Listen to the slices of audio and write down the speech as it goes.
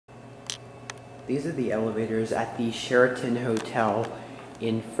These are the elevators at the Sheraton Hotel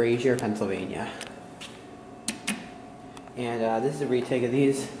in Frazer, Pennsylvania. And this is a retake of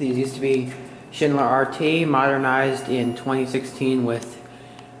these. These used to be Schindler RT, modernized in 2016 with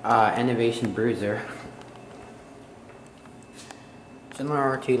Innovated Bruiser.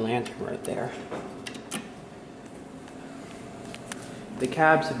 Schindler RT lantern right there. The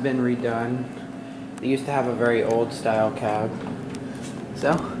cabs have been redone. They used to have a very old style cab.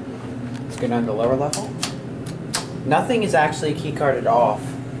 So, let's go down to the lower level. Nothing is actually keycarded off.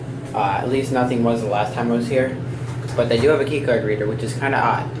 At least nothing was the last time I was here. But they do have a keycard reader, which is kind of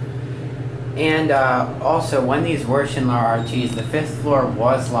odd. And also, when these were Schindler RTs, the 5th floor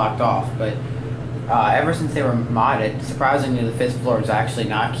was locked off. But ever since they were modded, surprisingly, the 5th floor is actually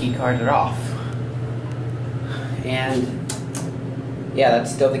not keycarded off. And yeah,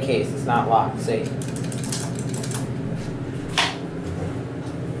 that's still the case. It's not locked. See?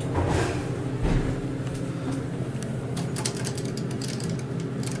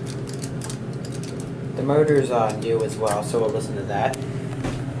 The motor's new as well, so we'll listen to that.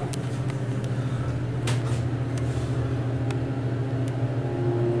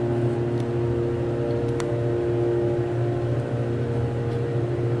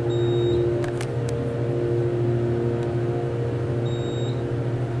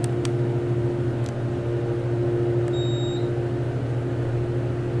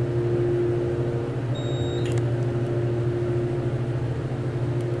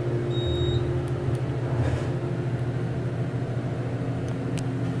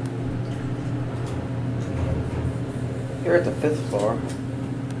 Here at the 5th floor.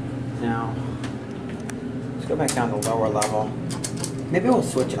 Now, let's go back down to the lower level. Maybe we'll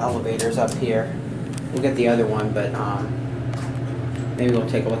switch elevators up here. We'll get the other one, but maybe we'll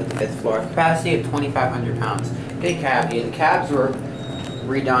take a look at the 5th floor. Capacity of 2,500 pounds. Big cab here. The cabs were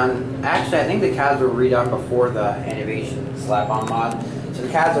redone. Actually, I think the cabs were redone before the Innovation slap-on mod. So the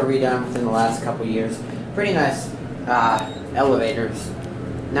cabs are redone within the last couple years. Pretty nice elevators.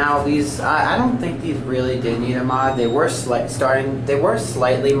 Now these, I don't think these really did need a mod. They were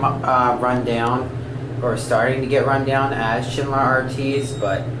slightly run down, or starting to get run down as Schindler RTs,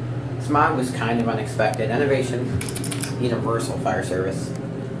 but this mod was kind of unexpected. Innovation, Universal Fire Service.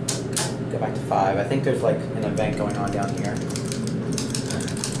 Go back to 5. I think there's like an event going on down here.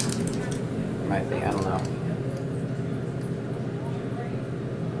 Might be, I don't know.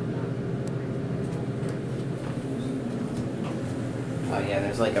 Oh yeah,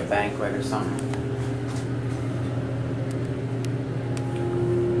 there's like a banquet or something.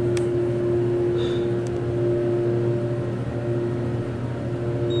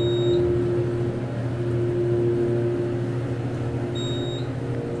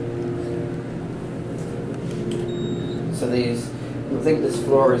 So these, I think this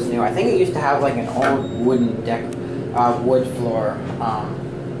floor is new. I think it used to have like an old wooden deck, wood floor.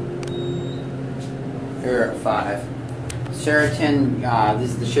 Here at 5. Sheraton, this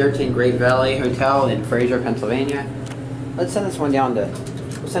is the Sheraton Great Valley Hotel in Frazer, Pennsylvania. Let's send this one down to,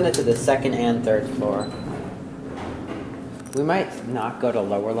 we'll send it to the 2nd and 3rd floor. We might not go to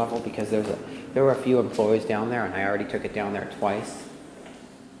lower level because there were a few employees down there and I already took it down there twice.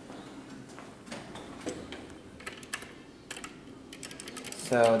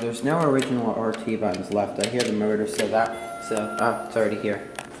 So there's no original RT buttons left. I hear the motor, so it's already here.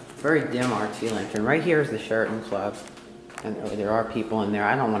 Very dim RT lantern. Right here is the Sheraton Club. And there are people in there.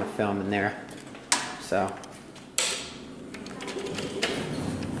 I don't want to film in there. So.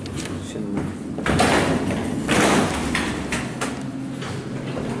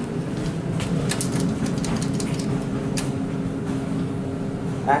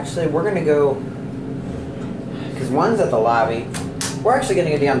 Actually, we're going to go, because one's at the lobby. We're actually going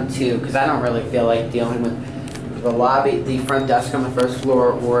to go down to 2, because I don't really feel like dealing with the lobby, the front desk on the 1st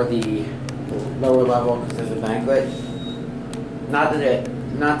floor, or the lower level, because there's a banquet. Not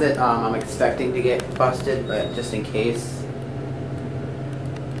that I'm expecting to get busted, but just in case.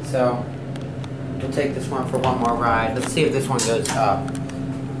 So, we'll take this one for one more ride. Let's see if this one goes up.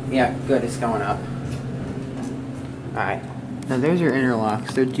 Yeah, good, it's going up. Alright. Now there's your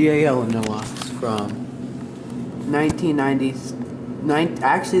interlocks. They're GAL interlocks from 1990s.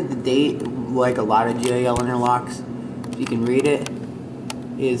 Actually, the date, like a lot of GAL interlocks, if you can read it,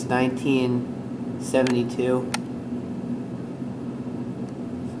 is 1972.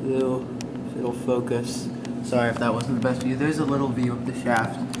 If it'll focus. Sorry if that wasn't the best view. There's a little view of the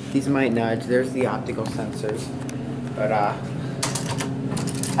shaft. These might nudge. There's the optical sensors. But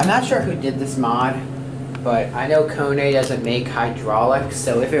I'm not sure who did this mod, but I know Kone doesn't make hydraulics,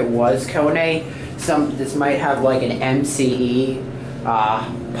 so if it was Kone, this might have like an MCE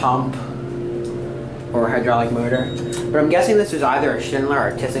pump or hydraulic motor. But I'm guessing this is either a Schindler or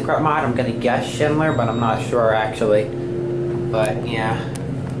a ThyssenKrupp mod. I'm gonna guess Schindler, but I'm not sure actually. But yeah,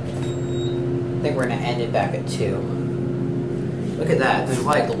 I think we're gonna end it back at 2. Look at that, there's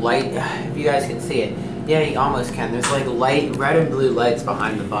like light, if you guys can see it. Yeah, you almost can. There's like light, red and blue lights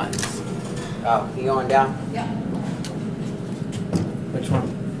behind the buttons. Oh, you going down? Yeah. Which one?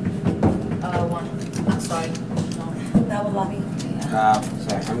 One. I'm sorry. No. That was lobby. Oh,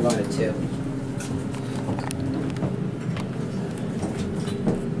 sorry, I'm going to 2.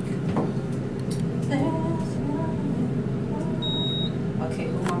 Okay,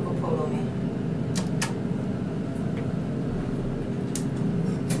 who want to polo me?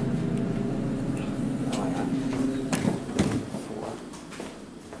 Oh, yeah.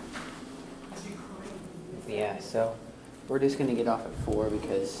 4. Yeah, so we're just gonna get off at 4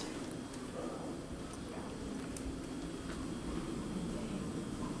 because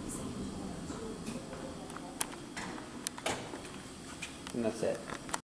and that's it.